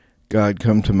God,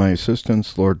 come to my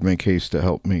assistance. Lord, make haste to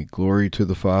help me. Glory to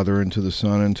the Father, and to the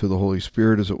Son, and to the Holy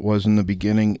Spirit, as it was in the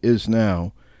beginning, is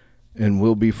now, and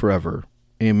will be forever.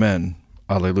 Amen.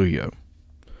 Alleluia.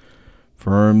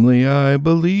 Firmly I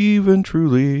believe, and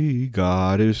truly,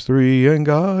 God is three, and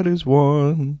God is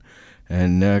one.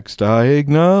 And next I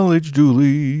acknowledge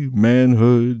duly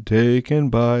manhood taken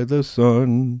by the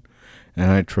Son. And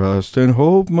I trust and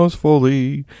hope most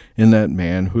fully in that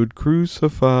manhood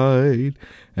crucified.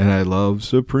 And I love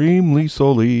supremely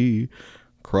solely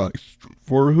Christ,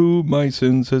 for whom my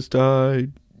sins has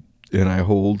died. And I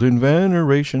hold in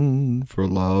veneration for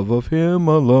love of him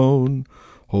alone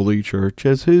Holy Church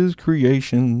as his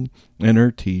creation, and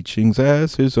her teachings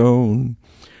as his own.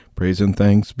 Praise and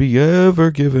thanks be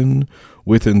ever given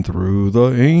with and through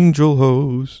the angel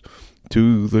host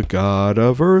to the God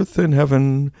of earth and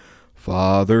heaven,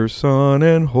 Father, Son,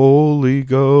 and Holy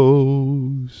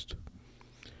Ghost.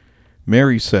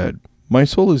 Mary said, "My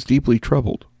soul is deeply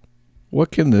troubled.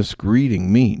 What can this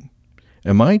greeting mean?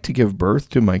 Am I to give birth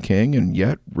to my king and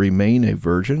yet remain a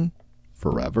virgin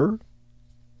forever?"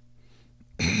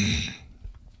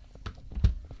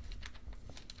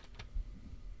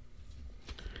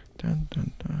 Dun,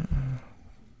 dun, dun.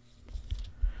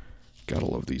 Gotta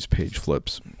love these page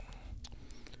flips.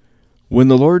 When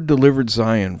the Lord delivered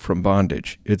Zion from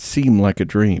bondage, it seemed like a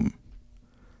dream.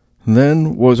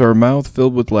 Then was our mouth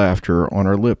filled with laughter, on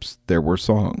our lips there were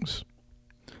songs.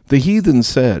 The heathen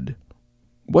said,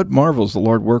 "What marvels the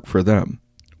Lord work for them?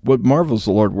 What marvels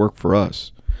the Lord work for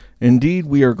us? Indeed,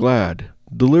 we are glad.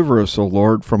 Deliver us, O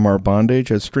Lord, from our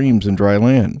bondage as streams in dry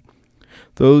land.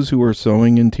 Those who are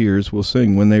sowing in tears will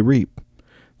sing when they reap.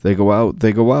 They go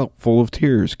out full of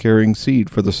tears, carrying seed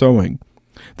for the sowing.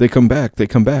 They come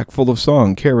back, full of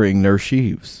song, carrying their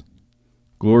sheaves.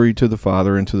 Glory to the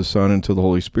Father, and to the Son, and to the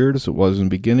Holy Spirit, as it was in the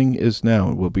beginning, is now,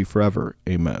 and will be forever.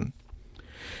 Amen.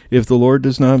 If the Lord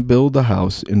does not build the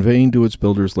house, in vain do its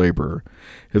builders labor.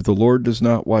 If the Lord does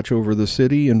not watch over the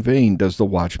city, in vain does the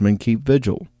watchman keep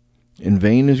vigil. In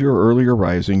vain is your earlier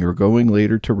rising, your going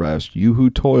later to rest, you who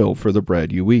toil for the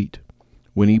bread you eat,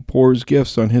 when he pours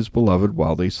gifts on his beloved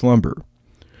while they slumber.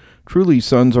 Truly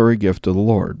sons are a gift of the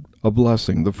Lord, a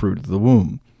blessing, the fruit of the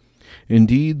womb.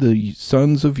 Indeed, the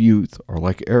sons of youth are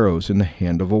like arrows in the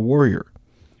hand of a warrior.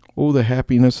 Oh, the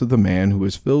happiness of the man who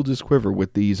has filled his quiver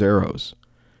with these arrows.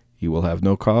 He will have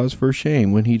no cause for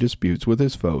shame when he disputes with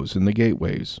his foes in the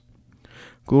gateways.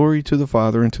 Glory to the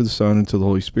Father, and to the Son, and to the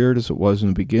Holy Spirit, as it was in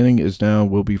the beginning, is now,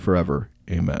 will be forever.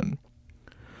 Amen.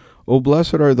 O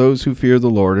blessed are those who fear the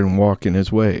Lord and walk in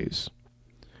his ways.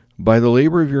 By the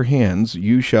labor of your hands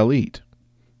you shall eat.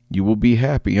 You will be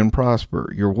happy and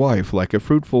prosper, your wife like a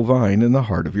fruitful vine in the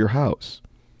heart of your house,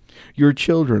 your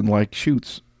children like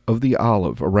shoots of the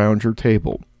olive around your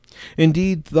table.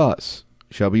 Indeed, thus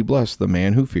shall be blessed the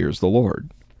man who fears the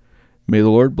Lord. May the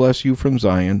Lord bless you from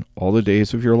Zion all the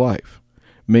days of your life.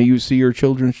 May you see your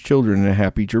children's children in a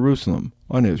happy Jerusalem.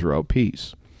 On Israel,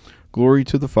 peace. Glory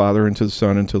to the Father, and to the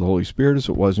Son, and to the Holy Spirit, as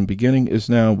it was in the beginning, is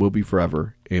now, will be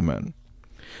forever. Amen.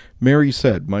 Mary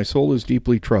said, "My soul is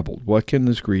deeply troubled. What can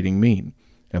this greeting mean?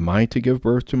 Am I to give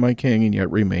birth to my king and yet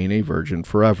remain a virgin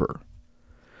forever?"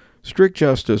 Strict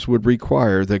justice would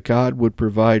require that God would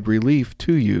provide relief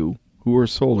to you who are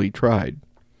sorely tried,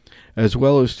 as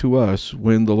well as to us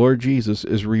when the Lord Jesus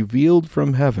is revealed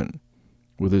from heaven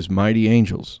with his mighty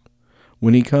angels,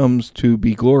 when he comes to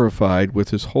be glorified with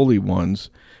his holy ones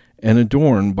and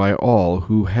adorned by all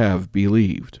who have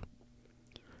believed.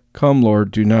 Come,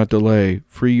 Lord, do not delay.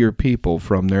 Free your people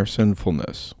from their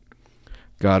sinfulness.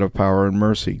 God of power and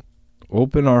mercy,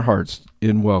 open our hearts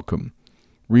in welcome.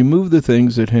 Remove the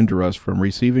things that hinder us from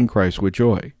receiving Christ with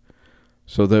joy,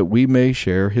 so that we may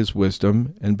share his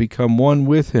wisdom and become one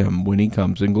with him when he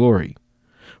comes in glory.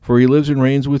 For he lives and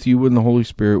reigns with you in the Holy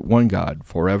Spirit, one God,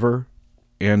 forever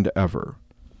and ever.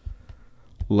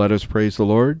 Let us praise the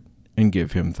Lord and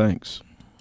give him thanks.